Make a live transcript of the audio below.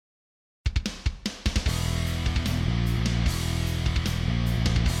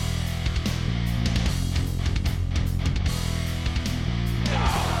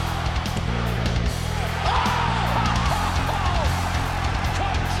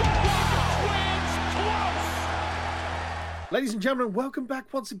Ladies and gentlemen, welcome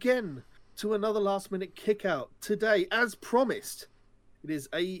back once again to another last-minute kick-out. Today, as promised, it is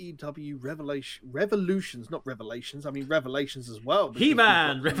AEW Revolutions, not Revelations. I mean, Revelations as well.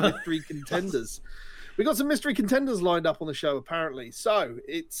 He-Man! Mystery contenders. We got some mystery contenders lined up on the show, apparently. So,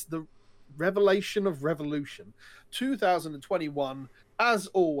 it's the Revelation of Revolution 2021. As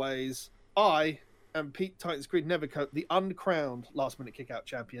always, I am Pete Titans Creed Nevercoat, the uncrowned last-minute kick-out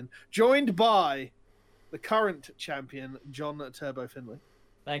champion, joined by the current champion, John Turbo Finley.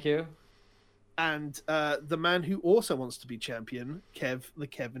 Thank you. And the man who also wants to be champion, the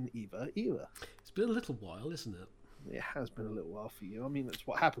Kevin Eva. It's been a little while, isn't it? It has been a little while for you. I mean, that's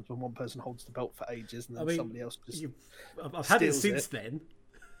what happens when one person holds the belt for ages and then somebody else just I've had it since then.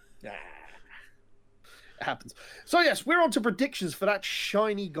 It happens. So yes, we're on to predictions for that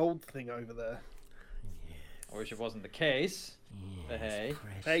shiny gold thing over there. I wish it wasn't the case. But hey,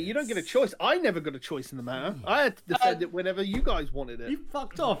 you don't get a choice. I never got a choice in the matter. I had to defend it whenever you guys wanted it. You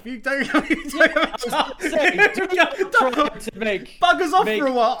fucked off. You don't. Buggers off for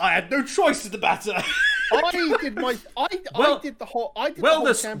a while. I had no choice in the matter. I did the whole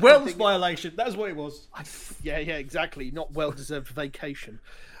wellness violation. That's what it was. Yeah, exactly. Not well-deserved vacation.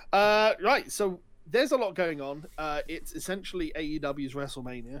 Right, so there's a lot going on. It's essentially AEW's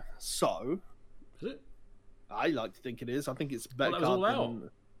WrestleMania. So, is it? I like to think it is. I think it's better. All Out.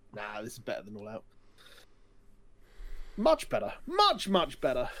 Nah, this is better than All Out. Much better. Much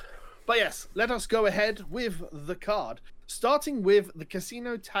better. But yes, let us go ahead with the card. Starting with the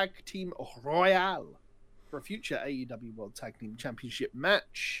Casino Tag Team Royale for a future AEW World Tag Team Championship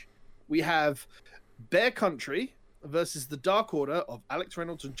match. We have Bear Country versus the Dark Order of Alex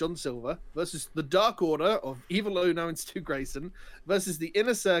Reynolds and John Silver versus the Dark Order of Evil Uno and Stu Grayson versus the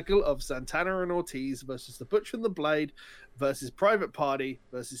Inner Circle of Santana and Ortiz versus the Butcher and the Blade versus Private Party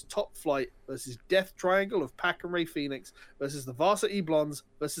versus Top Flight versus Death Triangle of Pac and Ray Phoenix versus the Varsity Blondes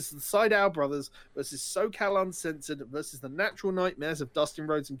versus the Sydal Brothers versus SoCal Uncensored versus the Natural Nightmares of Dustin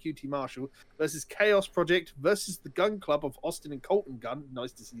Rhodes and QT Marshall versus Chaos Project versus the Gun Club of Austin and Colton Gunn,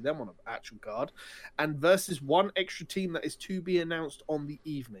 nice to see them on an actual card, and versus one extra team that is to be announced on the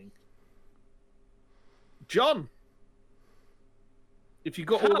evening. John, if you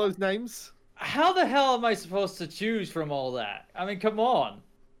got all those names... How the hell am I supposed to choose from all that? I mean, come on.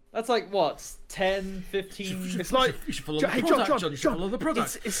 That's like, what, 10, 15... It's like... You should follow the product, John. You should follow the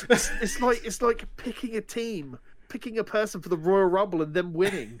product. It's like picking a team, picking a person for the Royal Rumble and then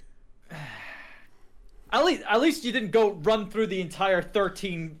winning. At least you didn't go run through the entire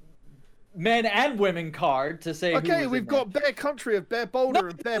 13 men and women card to say okay, we've got Bear Country of Bear Boulder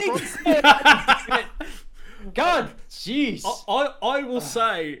and Bear Bronson. God, jeez. I will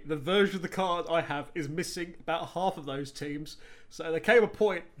say the version of the card I have is missing about half of those teams. So there came a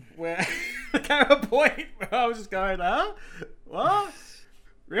point where I was just going, huh? What?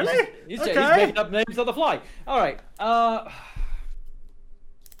 Really? He's making up names on the fly. All right.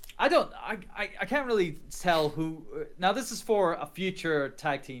 I can't really tell who. Now this is for a future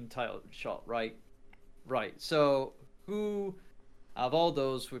tag team title shot, right? Right. So who of all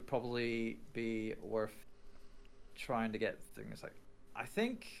those would probably be worth trying to get things like? I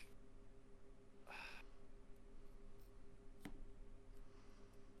think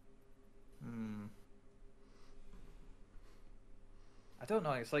I don't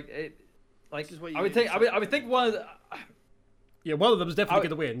know. It's like it. Like I would think one of the. Yeah, one of them is definitely going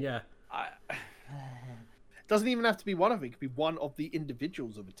to win. Yeah. Doesn't even have to be one of it. It could be one of the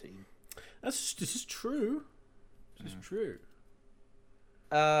individuals of a team. This is true. This is true.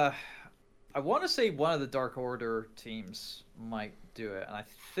 I want to say one of the Dark Order teams might do it, and I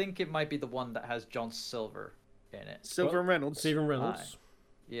think it might be the one that has John Silver in it. Silver and Reynolds. Steven Reynolds.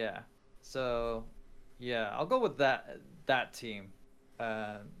 Yeah. So, yeah, I'll go with that team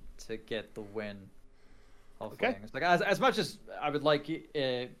to get the win. Of things. Like as much as I would like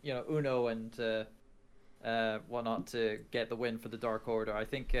Uno and whatnot to get the win for the Dark Order, I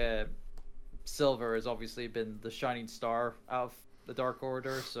think Silver has obviously been the shining star of the Dark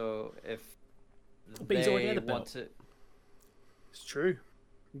Order. So if he's already had a belt. It's true.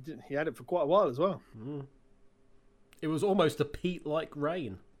 He had it for quite a while as well. Mm. It was almost a Pete-like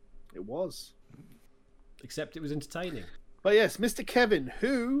reign. It was, except it was entertaining. But yes, Mr. Kevin,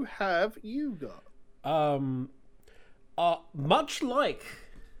 who have you got? Much like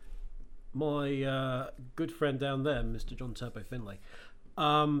my good friend down there, Mr. John Turbo Finlay,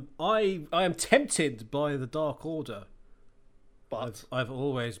 I am tempted by the Dark Order. But I've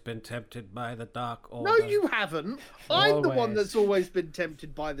always been tempted by the Dark Order. No, you haven't. I'm the one that's always been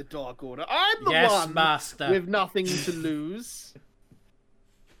tempted by the Dark Order. I'm the one master. With nothing to lose.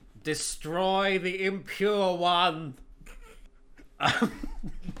 Destroy the impure one.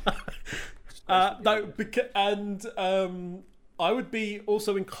 I would be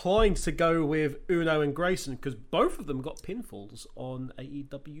also inclined to go with Uno and Grayson because both of them got pinfalls on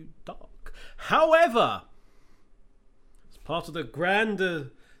AEW Dark. However, as part of the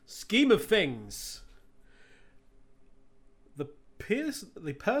grander scheme of things, the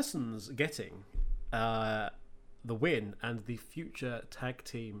persons getting the win and the future tag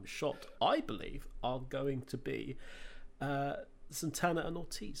team shot, I believe, are going to be Santana and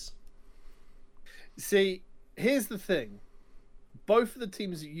Ortiz. See, here's the thing. Both of the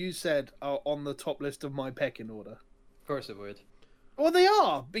teams that you said are on the top list of my pecking order. Of course it would. Well, they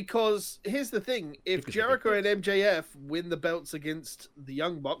are, because here's the thing. If Jericho and MJF win the belts against the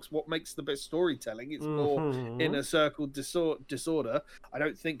Young Bucks, what makes the best storytelling? It's more inner circle disorder. I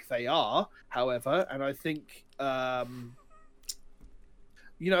don't think they are, however, and I think, what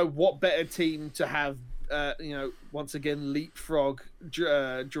better team to have, once again, leapfrog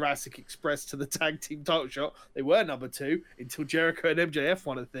Jurassic Express to the tag team title shot. They were number 2 until Jericho and MJF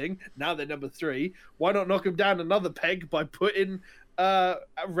won a thing. Now they're number 3. Why not knock them down another peg by putting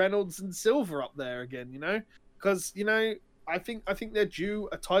Reynolds and Silver up there again? Because I think they're due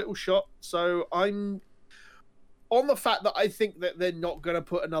a title shot. So I'm on the fact that I think that they're not going to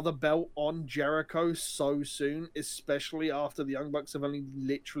put another belt on Jericho so soon, especially after the Young Bucks have only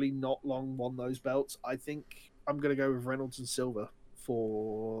literally not long won those belts. I think I'm going to go with Reynolds and Silver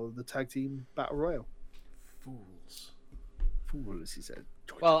for the tag team battle royal. Fools, he said.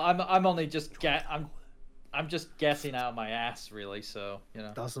 Well, I'm only just I'm just guessing out of my ass, really. So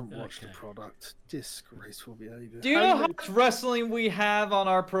doesn't watch the product. Disgraceful behavior. Do you know how much wrestling we have on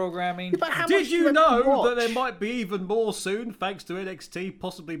our programming? Did you know that there might be even more soon, thanks to NXT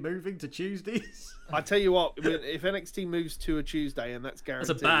possibly moving to Tuesdays? I tell you what, if NXT moves to a Tuesday, and that's guaranteed,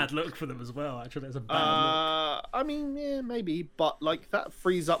 that's a bad look for them as well. Actually, it's a bad look. I mean, yeah, maybe, but that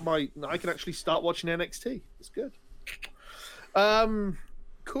frees up I can actually start watching NXT. It's good.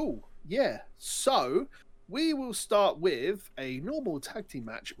 Cool. Yeah. So we will start with a normal tag team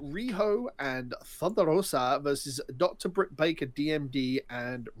match: Riho and Thunder Rosa versus Dr. Britt Baker, DMD,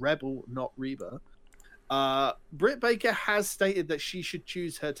 and Rebel, not Reba. Britt Baker has stated that she should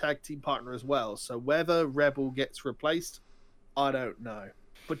choose her tag team partner as well. So whether Rebel gets replaced, I don't know.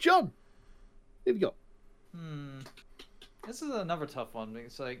 But John, who have you got? This is another tough one.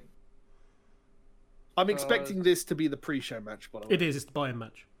 It's like I'm expecting this to be the pre-show match, by the way. It is. It's the buy-in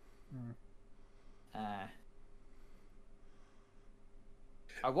match.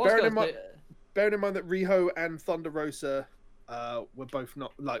 Bearing in mind that Riho and Thunder Rosa were both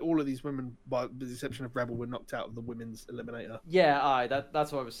not, all of these women, by the exception of Rebel, were knocked out of the women's eliminator. Yeah,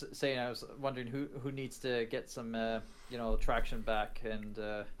 that's what I was saying. I was wondering who needs to get some traction back, and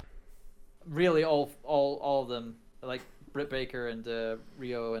really all of them, like Britt Baker and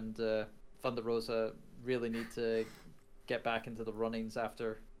Riho and Thunder Rosa, really need to get back into the runnings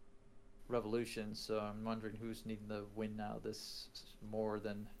after Revolution. So I'm wondering who's needing the win now. This more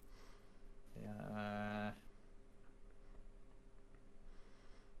than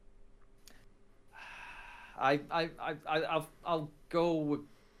I'll go with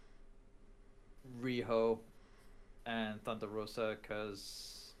Riho and Thunder Rosa,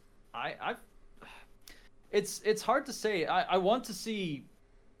 because it's hard to say. I want to see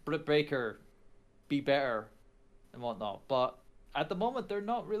Britt Baker be better and whatnot, but at the moment they're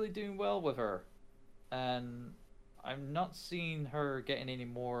not really doing well with her, and I'm not seeing her getting any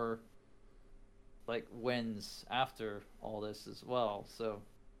more wins after all this as well. So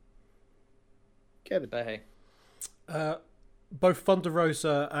Kevin, but hey, both Thunder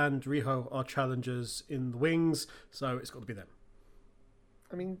Rosa and Riho are challengers in the wings, so it's got to be them.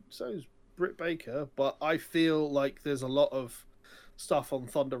 I mean, so is Britt Baker, but I feel like there's a lot of stuff on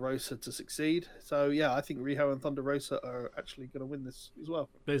Thunder Rosa to succeed. So yeah, I think Riho and Thunder Rosa are actually going to win this as well.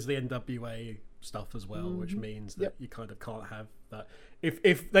 There's the NWA stuff as well, which means that you kind of can't have that.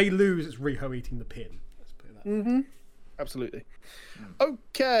 If they lose, it's Riho eating the pin. Let's put it that way. Absolutely.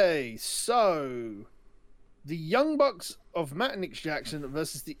 Okay, so the Young Bucks of Matt and Nick Jackson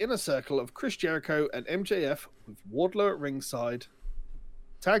versus the Inner Circle of Chris Jericho and MJF with Wardlow at ringside.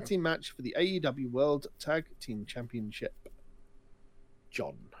 Tag team match for the AEW World Tag Team Championship.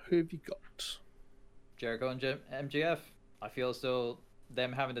 John, who have you got? Jericho and MJF. I feel as though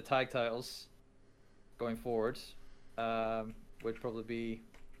them having the tag titles going forward would probably be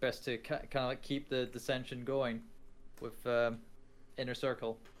best to kind of keep the dissension going with Inner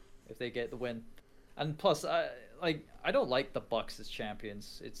Circle if they get the win. And plus, I don't like the Bucks as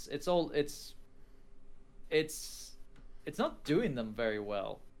champions. It's not doing them very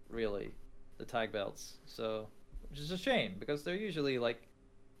well, really, the tag belts. So which is a shame because they're usually like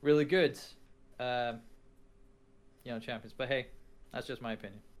really good, champions. But hey, that's just my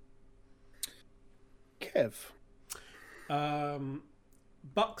opinion. Kev.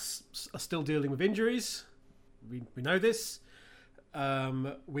 Bucks are still dealing with injuries. We know this.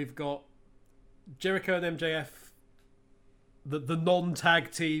 We've got Jericho and MJF, the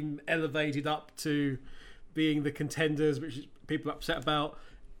non-tag team, elevated up to being the contenders, which people are upset about.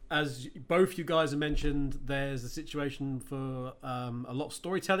 As both you guys have mentioned, there's a situation for a lot of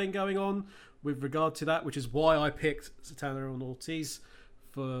storytelling going on with regard to that, which is why I picked Santana and Ortiz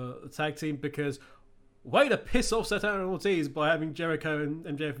for the tag team, because way to piss off Santana and Ortiz by having Jericho and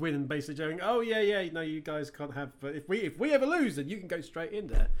MJF win and basically going, oh yeah, you guys can't have, but if we ever lose, then you can go straight in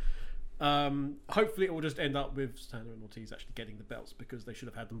there. Hopefully it will just end up with Santana and Ortiz actually getting the belts, because they should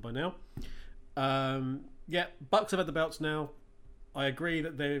have had them by now. Bucks have had the belts now. I agree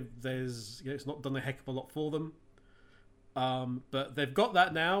that it's not done a heck of a lot for them, but they've got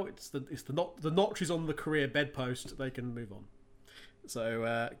that now. It's the notches on the career bedpost. They can move on.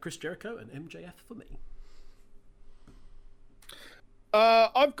 So Chris Jericho and MJF for me.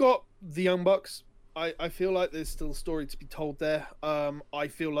 I've got the Young Bucks. I feel like there's still a story to be told there. I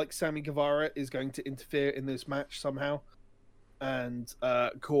feel like Sammy Guevara is going to interfere in this match somehow, and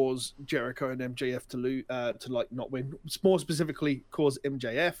cause Jericho and MJF to not win. More specifically, cause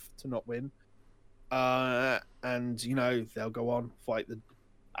MJF to not win. And they'll go on, fight the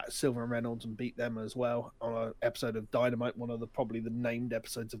Silver and Reynolds and beat them as well on an episode of Dynamite, one of probably the named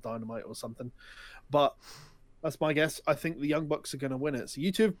episodes of Dynamite or something. But that's my guess. I think the Young Bucks are going to win it. So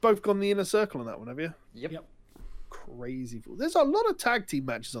you two have both gone the Inner Circle on that one, have you? Yep. Crazy. There's a lot of tag team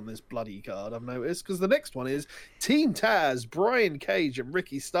matches on this bloody card, I've noticed, because the next one is Team Taz, Brian Cage and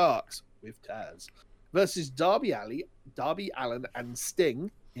Ricky Starks with Taz versus Darby Allin and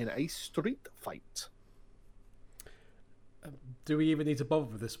Sting in a street fight. Do we even need to bother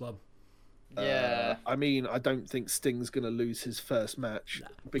with this one? Yeah. I mean, I don't think Sting's going to lose his first match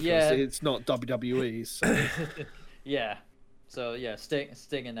because it's not WWE. So. Yeah. So yeah,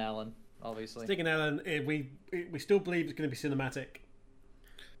 Sting and Allin. Obviously, Sting and Allin, we still believe it's going to be cinematic.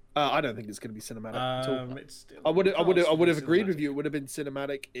 I don't think it's going to be cinematic at all. I would have agreed with you. It would have been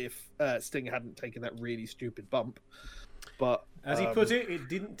cinematic if Sting hadn't taken that really stupid bump. But as he put it, it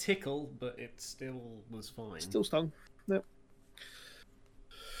didn't tickle, but it still was fine. Still stung. Yep.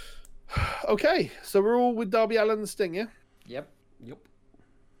 Okay, so we're all with Darby Allin and Sting, yeah? Yep.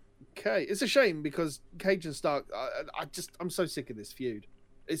 Okay, it's a shame because Cage and Stark. I'm so sick of this feud.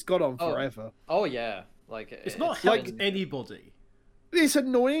 It's gone on forever. Oh yeah, like it's not helped anybody. It's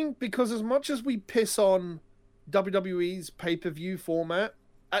annoying because as much as we piss on WWE's pay-per-view format,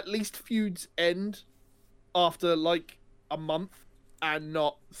 at least feuds end after like a month and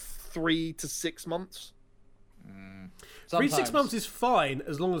not 3 to 6 months. 3 to 6 months is fine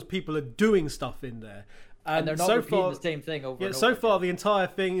as long as people are doing stuff in there. And they're not repeating the same thing over and over. So far, the entire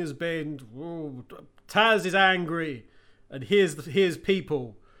thing has been Taz is angry, and here's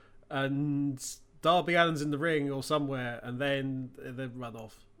people, and Darby Allin's in the ring or somewhere, and then they run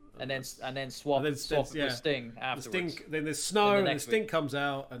off, and then swap with Sting afterwards. Then there's snow, and then Sting comes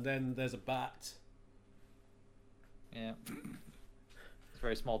out, and then there's a bat. Yeah, it's a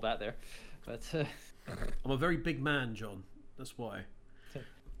very small bat there, but I'm a very big man, John. That's why.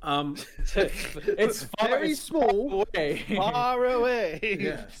 It's very small, far away.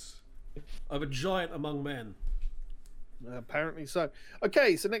 Yes, I'm a giant among men. Apparently so.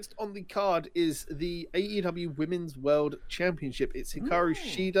 Okay, so next on the card is the AEW Women's World Championship. It's Hikaru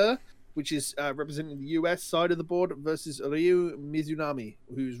Shida, which is representing the US side of the board, versus Ryu Mizunami,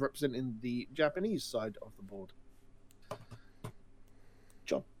 who's representing the Japanese side of the board.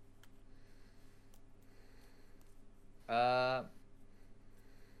 John.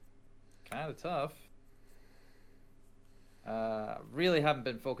 Kind of tough. Really haven't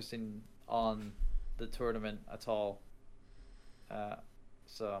been focusing on the tournament at all.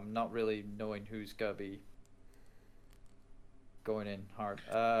 So I'm not really knowing who's gonna be going in hard.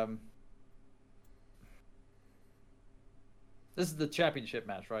 This is the championship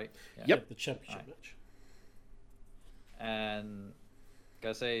match, right? Yeah. Yep, the championship match. And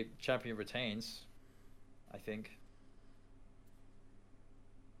gotta say, champion retains, I think.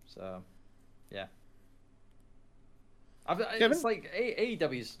 So, yeah. It's like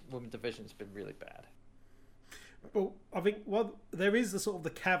AEW's women's division has been really bad. Well, I think there is the sort of the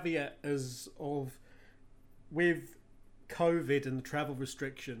caveat as of with COVID and the travel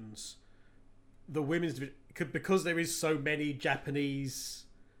restrictions, the women's division, because there is so many Japanese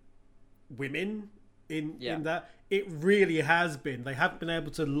women in that, it really has been. They haven't been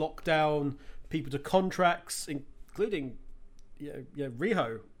able to lock down people to contracts including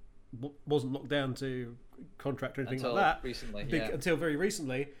Riho wasn't locked down to contract or anything Until like that recently, until very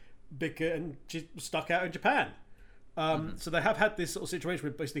recently, and she's stuck out in Japan. So they have had this sort of situation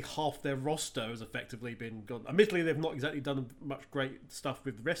where basically half their roster has effectively been gone. Admittedly, they've not exactly done much great stuff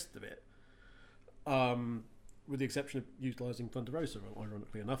with the rest of it, with the exception of utilising Thunder Rosa,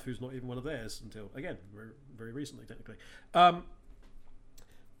 ironically enough, who's not even one of theirs until, again, very, very recently, technically.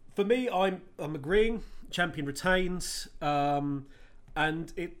 For me, I'm agreeing. Champion retains, and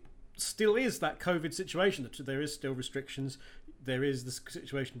it still is that COVID situation. There is still restrictions. There is this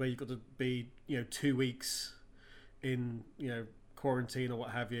situation where you've got to be 2 weeks in quarantine or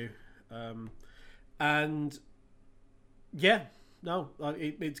what have you, and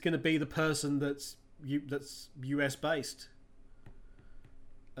it's going to be the person that's US based,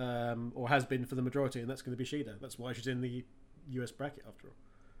 or has been for the majority, and that's going to be Shida. That's why she's in the US bracket after all.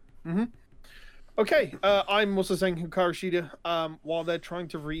 Okay, I'm also saying Hikaru Shida. While they're trying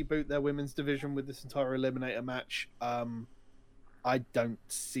to reboot their women's division with this entire eliminator match, I don't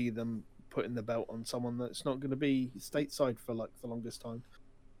see them putting the belt on someone that's not going to be stateside for like the longest time.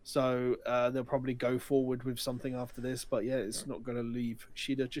 So they'll probably go forward with something after this, but it's not going to leave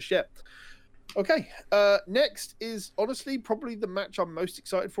Shida just yet. Okay, next is honestly probably the match I'm most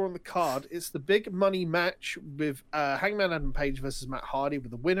excited for on the card. It's the big money match with Hangman Adam Page versus Matt Hardy,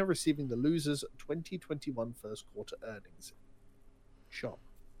 with the winner receiving the losers' 2021 first quarter earnings. Sean.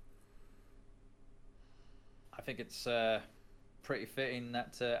 I think it's pretty fitting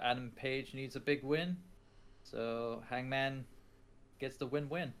that Adam Page needs a big win, so Hangman gets the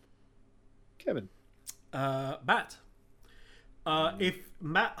win-win. Kevin. Matt. If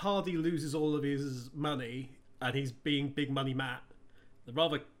Matt Hardy loses all of his money and he's being Big Money Matt, it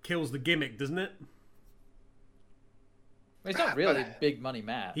rather kills the gimmick, doesn't it? Well, he's not really Big Money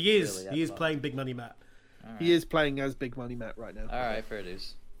Matt. He is. Really, he is playing Big Money Matt. Right. He is playing as Big Money Matt right now. All right, fair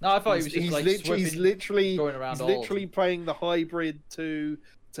dues. No, I thought he was just he's literally going around. He's literally playing the hybrid to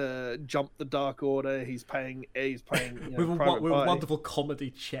jump the Dark Order. He's playing with a wonderful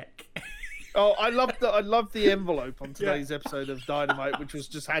comedy check. Oh, I love the envelope on today's episode of Dynamite, which was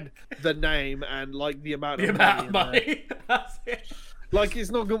just had the name and like the amount of money. That's it. Like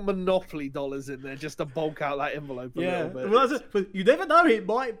it's not got Monopoly dollars in there, just to bulk out that envelope a little bit. Well, that's it. But you never know. It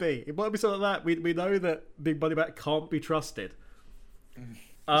might be. It might be something like that. We know that Big Money Matt can't be trusted.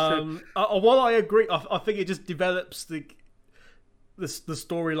 While I agree, I think it just develops the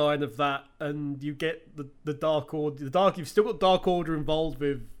storyline of that, and you get the Dark Order. You've still got Dark Order involved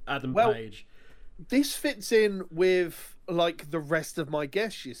with Adam Page. This fits in with like the rest of my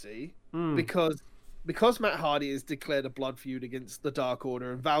guess, you see, because Matt Hardy has declared a blood feud against the Dark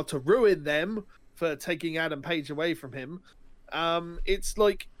Order and vowed to ruin them for taking Adam Page away from him. It's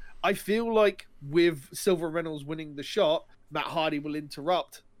like I feel like with Silver Reynolds winning the shot, Matt Hardy will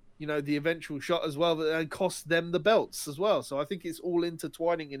interrupt, the eventual shot as well, and cost them the belts as well. So I think it's all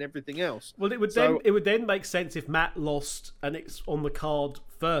intertwining in everything else. Well, it would then make sense if Matt lost and it's on the card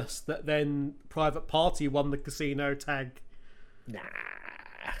first, that then Private Party won the casino tag. Nah.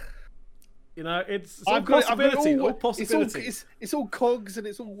 It's all possibility. All possibility. It's all cogs and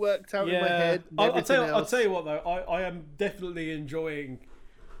it's all worked out in my head. I'll tell you what though, I am definitely enjoying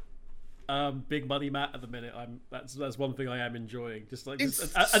Big Money Matt at the minute. That's one thing I am enjoying. Just like an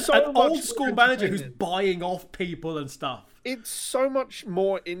old school manager who's buying off people and stuff. It's so much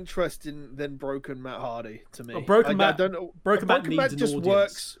more interesting than Broken Matt Hardy to me. Broken Matt needs just an audience.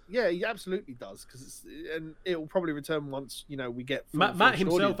 Works. Yeah, he absolutely does, and it will probably return once we get. Matt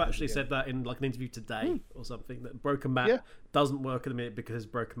himself actually said that in like an interview today or something, that Broken Matt doesn't work at the minute because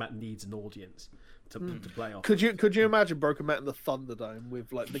Broken Matt needs an audience to play off. Could you imagine Broken Matt in the Thunderdome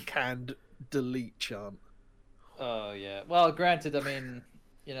with like the canned delete chant? Oh yeah. Well, granted, I mean,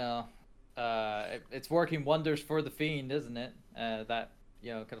 it's working wonders for the Fiend, isn't it? That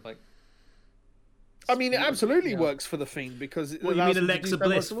kind of like. I mean, it absolutely works for the Fiend because. Well, you mean Alexa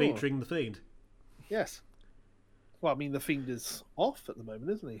Bliss featuring the Fiend? Yes. Well, I mean, the Fiend is off at the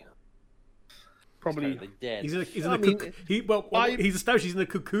moment, isn't he? Probably dead. He's established he's in a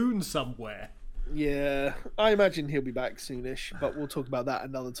cocoon somewhere. Yeah, I imagine he'll be back soonish, but we'll talk about that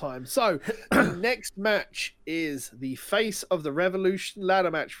another time. So, the next match is the Face of the Revolution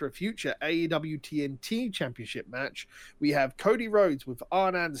ladder match for a future AEW TNT Championship match. We have Cody Rhodes with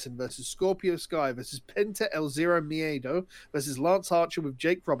Arn Anderson versus Scorpio Sky versus Penta El Zero Miedo versus Lance Archer with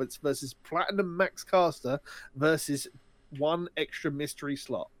Jake Roberts versus Platinum Max Caster versus one extra mystery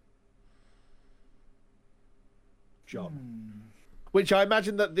slot. John. Which I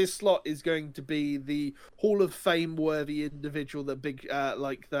imagine that this slot is going to be the Hall of Fame worthy individual that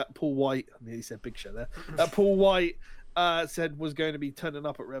that Paul White, I mean, he said Big Show there, that Paul White said was going to be turning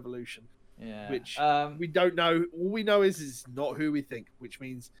up at Revolution. Yeah. Which we don't know. All we know is it's not who we think, which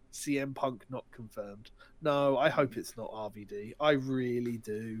means CM Punk not confirmed. No, I hope it's not RVD. I really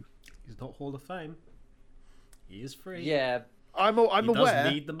do. He's not Hall of Fame. He is free. Yeah. I'm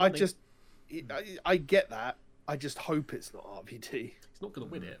aware. Need the money. I get that. I just hope it's not RVD. He's not going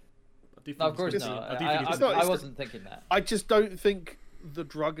to win it. No, of course not. I wasn't thinking that. I just don't think the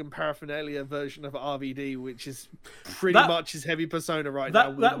drug and paraphernalia version of RVD, which is pretty much his heavy persona right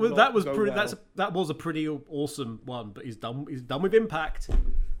now. That was a pretty awesome one, but he's done with Impact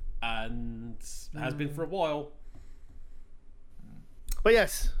and has been for a while. But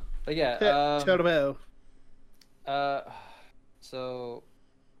yes. But yeah. So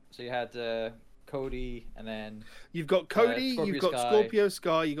you had Cody, and then you've got Cody, Scorpio you've got Sky. Scorpio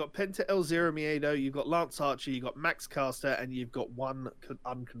Sky, you've got Penta El Zero Miedo, you've got Lance Archer, you've got Max Caster, and you've got one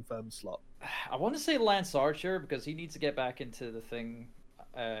unconfirmed slot. I want to say Lance Archer because he needs to get back into the thing,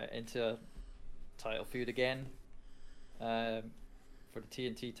 into title feud again, for the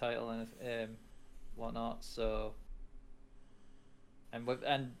TNT title and whatnot. So,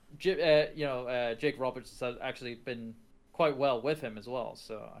 Jake Roberts has actually been quite well with him as well.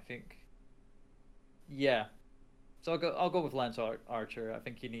 So I think. Yeah, so I'll go with Lance Archer. I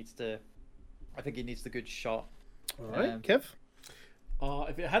think he needs the good shot. All right, Kev.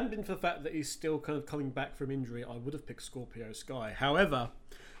 If it hadn't been for the fact that he's still kind of coming back from injury, I would have picked Scorpio Sky. However,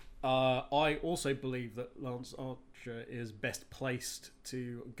 I also believe that Lance Archer is best placed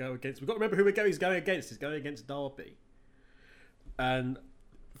to go against. We've got to remember who he's going against. He's going against Darby, and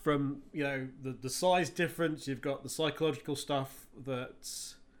from the size difference, you've got the psychological stuff that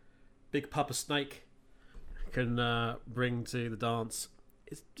Big Papa Snake can bring to the dance.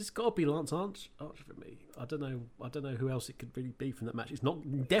 It's just got to be Lance Archer for me. I don't know who else it could really be from that match. It's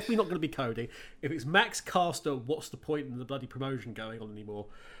definitely not going to be Cody. If it's Max Caster, what's the point in the bloody promotion going on anymore?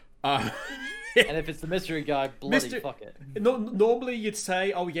 And if it's the mystery guy, fuck it. Normally you'd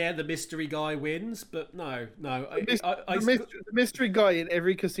say, oh yeah, the mystery guy wins, but no. The mystery guy in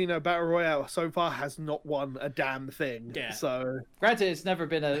every casino battle royale so far has not won a damn thing. Yeah. So granted, it's never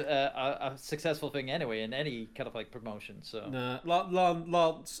been a successful thing anyway in any kind of like promotion. So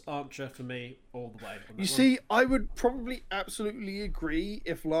Lance Archer for me all the way. You see, I would probably absolutely agree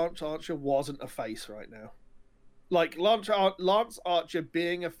if Lance Archer wasn't a face right now. Like Lance Archer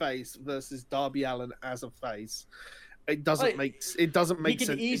being a face versus Darby Allin as a face, it doesn't make sense. He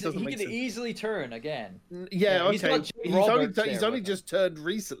can easily turn again. Yeah, okay. He's only just turned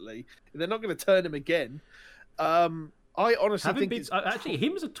recently. They're not going to turn him again. I honestly think actually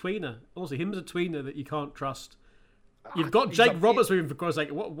him as a tweener. Also, him as a tweener that you can't trust. You've got Jake Roberts with him for Christ's sake.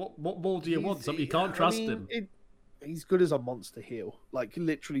 What more do you want? Something you can't trust him. He's good as a monster heel, like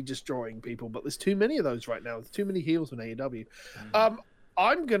literally destroying people. But there's too many of those right now. There's too many heels in AEW.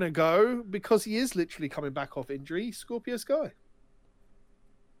 I'm gonna go because he is literally coming back off injury. Scorpio Sky.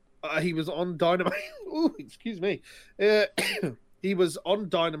 He was on Dynamite. Ooh, excuse me. He was on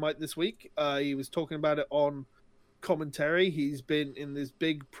Dynamite this week. He was talking about it on commentary. He's been in this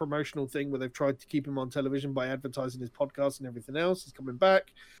big promotional thing where they've tried to keep him on television by advertising his podcast and everything else. He's coming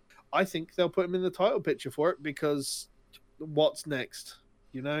back. I think they'll put him in the title picture for it because what's next?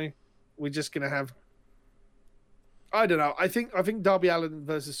 We're just gonna have. I don't know. I think Darby Allin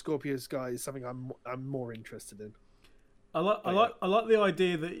versus Scorpio Sky is something I'm more interested in. I like the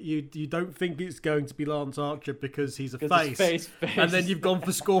idea that you don't think it's going to be Lance Archer because he's a face, and then you've gone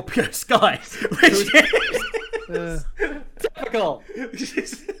for Scorpio Sky, which is typical.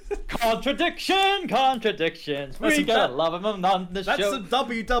 Contradictions. We gotta love him on the show. That's some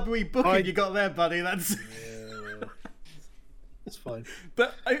WWE booking you got there, buddy. That's it's fine.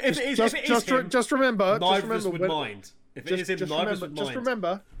 But if it is him, just remember, neither of us would mind. If it is him, neither of us would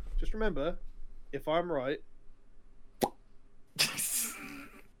mind. Just remember, if I'm right.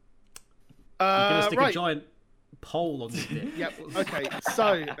 You're gonna stick a giant pole on your dick. Yep. Okay.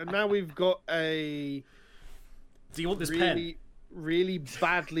 So, and now we've got a. Do you want this pen? Really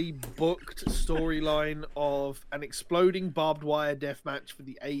badly booked storyline of an exploding barbed wire death match for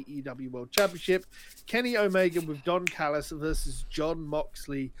the AEW World Championship. Kenny Omega with Don Callis versus Jon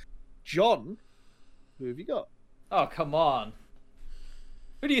Moxley. John, who have you got? Oh, come on.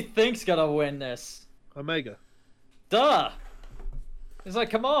 Who do you think's gonna win this? Omega. Duh. It's like,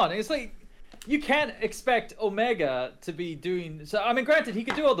 come on. It's like, you can't expect Omega to be doing... So, I mean, granted, he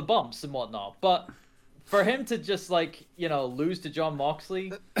could do all the bumps and whatnot, but... For him to just lose to Jon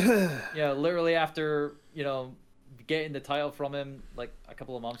Moxley, literally after, getting the title from him like a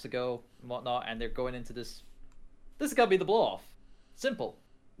couple of months ago and whatnot, and they're going into this. This is gonna be the blow off. Simple.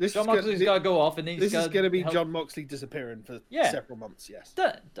 John Moxley's got to go off, and then this is going to be John Moxley disappearing for several months. Yes.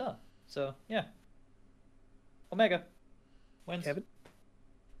 Duh. So yeah. Omega wins. Kevin.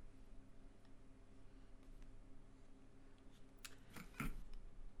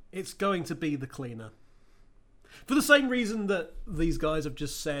 It's going to be the cleaner. For the same reason that these guys have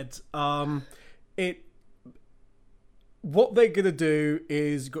just said. What they're going to do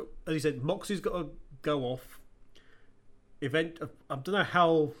is, as you said, Moxley's got to go off. I don't know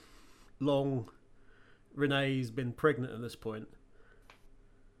how long Renee's been pregnant at this point.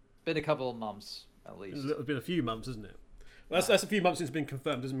 Been a couple of months, at least. It's been a few months, isn't it? Well, that's a few months since it's been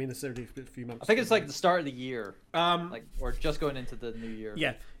confirmed. Doesn't mean necessarily it's been a few months. I think it's like the start of the year. Or just going into the new year.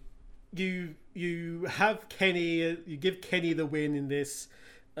 Yeah. You have Kenny. You give Kenny the win in this.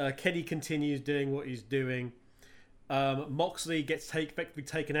 Kenny continues doing what he's doing. Moxley gets effectively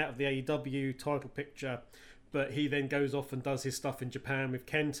taken out of the AEW title picture, but he then goes off and does his stuff in Japan with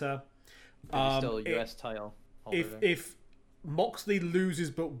Kenta. He's still a US title holder. If Moxley loses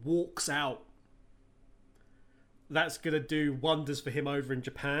but walks out, that's going to do wonders for him over in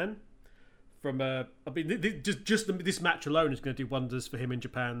Japan. This match alone is going to do wonders for him in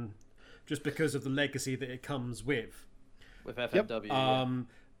Japan, just because of the legacy that it comes with. With FMW.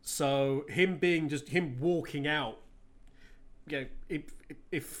 So him walking out. Yeah,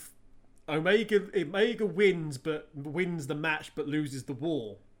 if Omega wins the match but loses the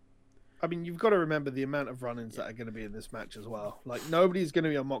war. I mean, you've got to remember the amount of run-ins that are going to be in this match as well. Like, nobody's going to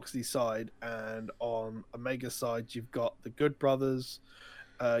be on Moxley's side, and on Omega's side, you've got the Good Brothers.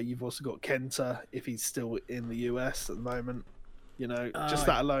 You've also got Kenta if he's still in the US at the moment. You know, just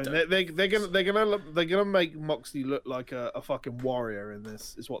that alone, they're gonna make Moxley look like a fucking warrior in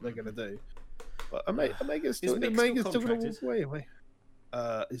this. Is what they're gonna do. But Omega's still gonna walk away.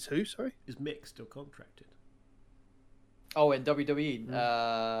 Is who? Sorry, is Mick still contracted? Oh, in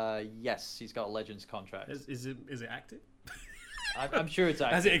WWE, yes, he's got a Legends contract. Is it active? I'm sure it's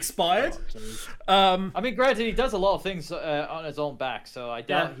active. Has it expired? I mean, granted, he does a lot of things on his own back, so I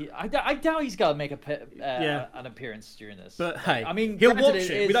doubt I doubt he's got to make an appearance during this. But hey, I mean, he'll watch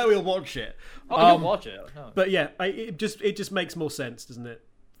it. We know he'll watch it. Oh, he'll watch it. No. But yeah, it just makes more sense, doesn't it?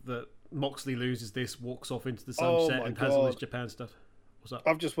 That Moxley loses this, walks off into the sunset, and has all his Japan stuff. What's up?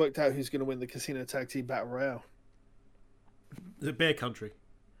 I've just worked out who's going to win the Casino Tag Team Battle Royale. Is it Bear Country?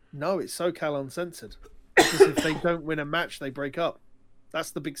 No, it's SoCal Uncensored. Because if they don't win a match, they break up.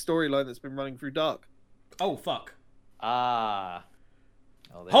 That's the big storyline that's been running through Dark. Oh fuck! Oh,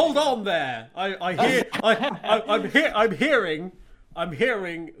 hold on there. I'm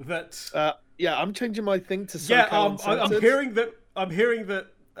hearing that. Yeah, I'm changing my thing to SoCal Uncensored. I'm hearing that.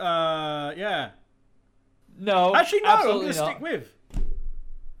 Yeah. No. Actually, no. I'm going to stick with.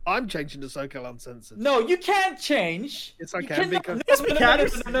 I'm changing to SoCal Uncensored. No, you can't change. Yes, I can. Because yes, we can.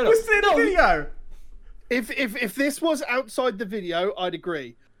 It's in the video. If this was outside the video, I'd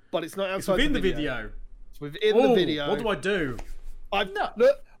agree. But it's not outside the video. video. It's within the video. What do I do?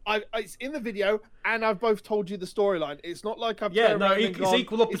 It's in the video, and I've both told you the storyline. It's not like I've it's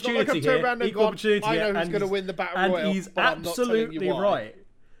equal opportunity here. Equal opportunity. I know who's going to win the Battle Royal. And he's absolutely right.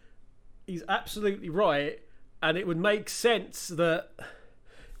 He's absolutely right, and it would make sense that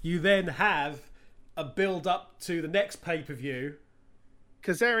you then have a build up to the next pay-per-view.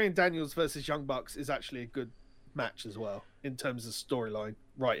 Kazarian Daniels versus Young Bucks is actually a good match as well in terms of storyline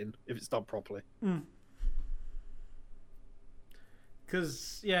writing if it's done properly.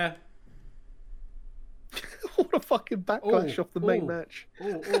 Because yeah, what a fucking backlash off the main match.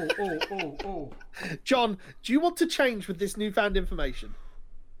 John, do you want to change with this newfound information?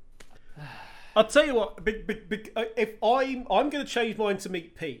 I'll tell you what. If I'm going to change mine to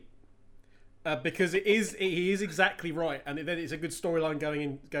meet Pete. Because he is exactly right, and then it's a good storyline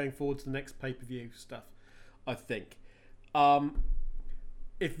going forward to the next pay-per-view stuff. I think.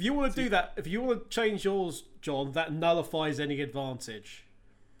 If you want to do that, if you want to change yours, John, that nullifies any advantage.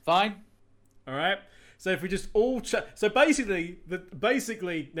 Fine. All right. So if we just all so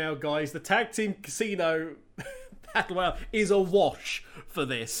basically now, guys, the tag team casino Battle Royale is a wash for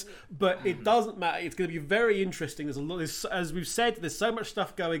this, but it doesn't matter. It's going to be very interesting. There's a lot, as we've said, there's so much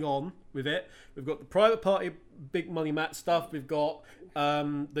stuff going on with it. We've got the private party, big money match stuff. We've got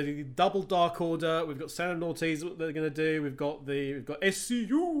the double Dark Order. We've got San Ortiz, what they're going to do. We've got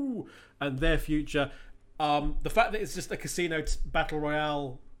SCU and their future. The fact that it's just a casino battle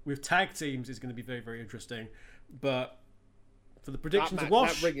royale with tag teams is going to be very, very interesting. But for the predictions to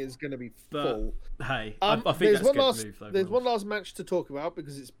wash, that ring is going to be full. Hey, I think that's a good move. There's one last match to talk about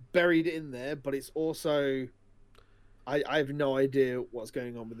because it's buried in there, but it's also I have no idea what's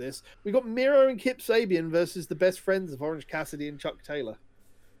going on with this. We got Miro and Kip Sabian versus the best friends of Orange Cassidy and Chuck Taylor.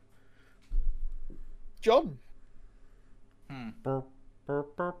 John.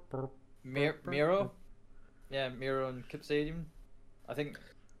 Miro? Yeah, Miro and Kip Stadium. I think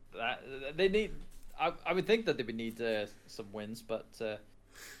that they need. I would think that they would need some wins, but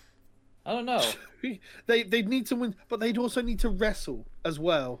I don't know. They'd need to win, but they'd also need to wrestle as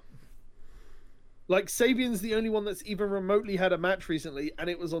well. Like, Sabian's the only one that's even remotely had a match recently, and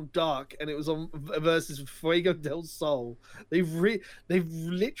it was on Dark, and it was on versus Fuego del Sol. They've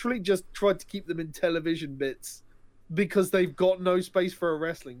literally just tried to keep them in television bits because they've got no space for a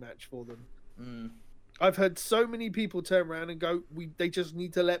wrestling match for them. I've heard so many people turn around and go, they just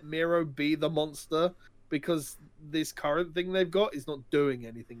need to let Miro be the monster because this current thing they've got is not doing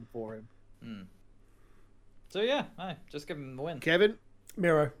anything for him. So yeah, just give him the win. Kevin?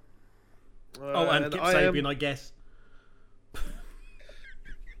 Miro. And Kip Sabian, I guess.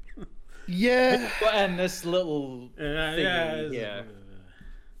 Yeah. And this little thingy, yeah.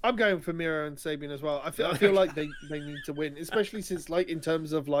 I'm going for Miro and Sabian as well. I feel like they need to win, especially since, like, in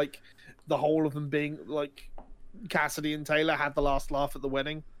terms of, like, the whole of them being, like, Cassidy and Taylor had the last laugh at the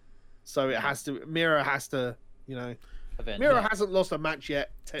wedding. So it has to, Miro has to, you know. Miro hasn't lost a match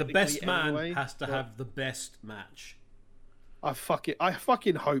yet, technically. The best man anyway, has to have the best match. I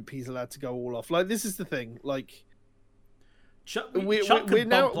fucking hope he's allowed to go all off. Like, this is the thing. Like, we're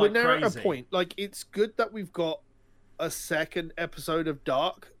now at a point. Like, it's good that we've got a second episode of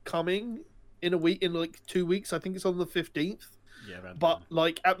Dark coming in a week, in like 2 weeks. I think it's on the 15th. Yeah, but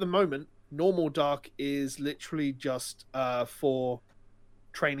like at the moment, normal Dark is literally just for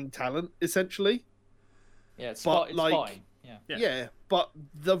training talent, essentially. Yeah, it's fine. Yeah, but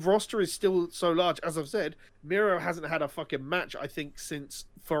the roster is still so large. As I've said, Miro hasn't had a fucking match, I think, since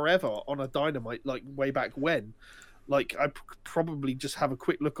forever on a Dynamite, like way back when. Like, I probably just have a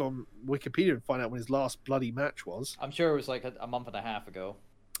quick look on Wikipedia and find out when his last bloody match was. I'm sure it was like a month and a half ago.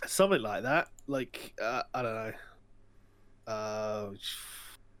 Something like that. Like, I don't know. I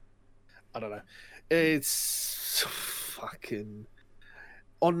don't know. It's fucking...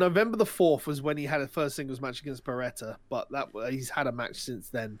 On November the 4th was when he had a first singles match against Beretta, but he's had a match since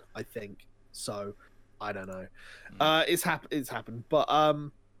then, I think. So, I don't know. It's happened, but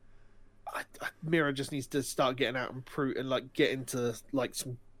Miro just needs to start getting out and like get into like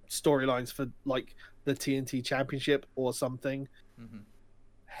some storylines for like the TNT Championship or something.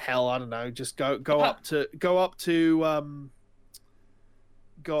 Hell, I don't know. Just go up to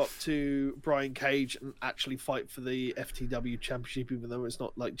Brian Cage and actually fight for the FTW Championship, even though it's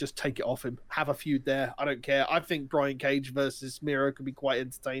not like, just take it off him. Have a feud there. I don't care. I think Brian Cage versus Miro could be quite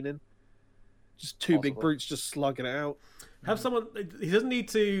entertaining. Just two big brutes just slugging it out. Have someone. He doesn't need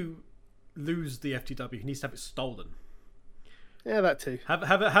to lose the FTW. He needs to have it stolen. Yeah, that too. Have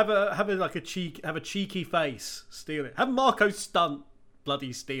a cheeky face. Steal it. Have Marco Stunt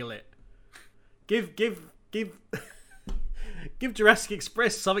bloody steal it. Give Jurassic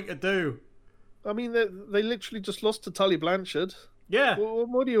Express something to do. I mean, they literally just lost to Tully Blanchard. Yeah.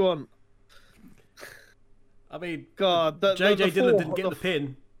 What do you want? I mean, God, JJ Dillon didn't get the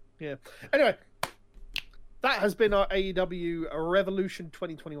pin. Yeah. Anyway, that has been our AEW Revolution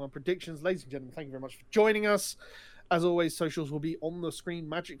 2021 predictions. Ladies and gentlemen, thank you very much for joining us. As always, socials will be on the screen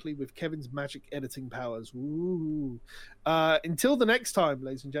magically with Kevin's magic editing powers. Ooh. Until the next time,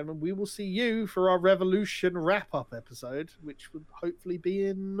 ladies and gentlemen, we will see you for our Revolution wrap-up episode, which would hopefully be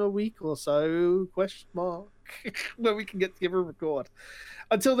in a week or so, where we can get together and record.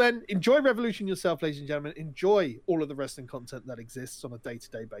 Until then, enjoy Revolution yourself, ladies and gentlemen. Enjoy all of the wrestling content that exists on a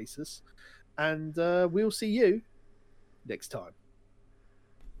day-to-day basis. And we'll see you next time.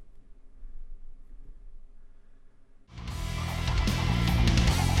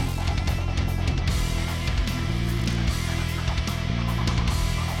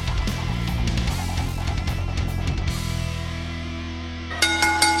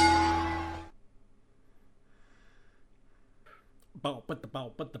 But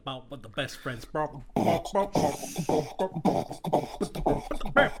the best friends,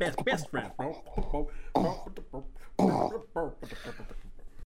 best friends,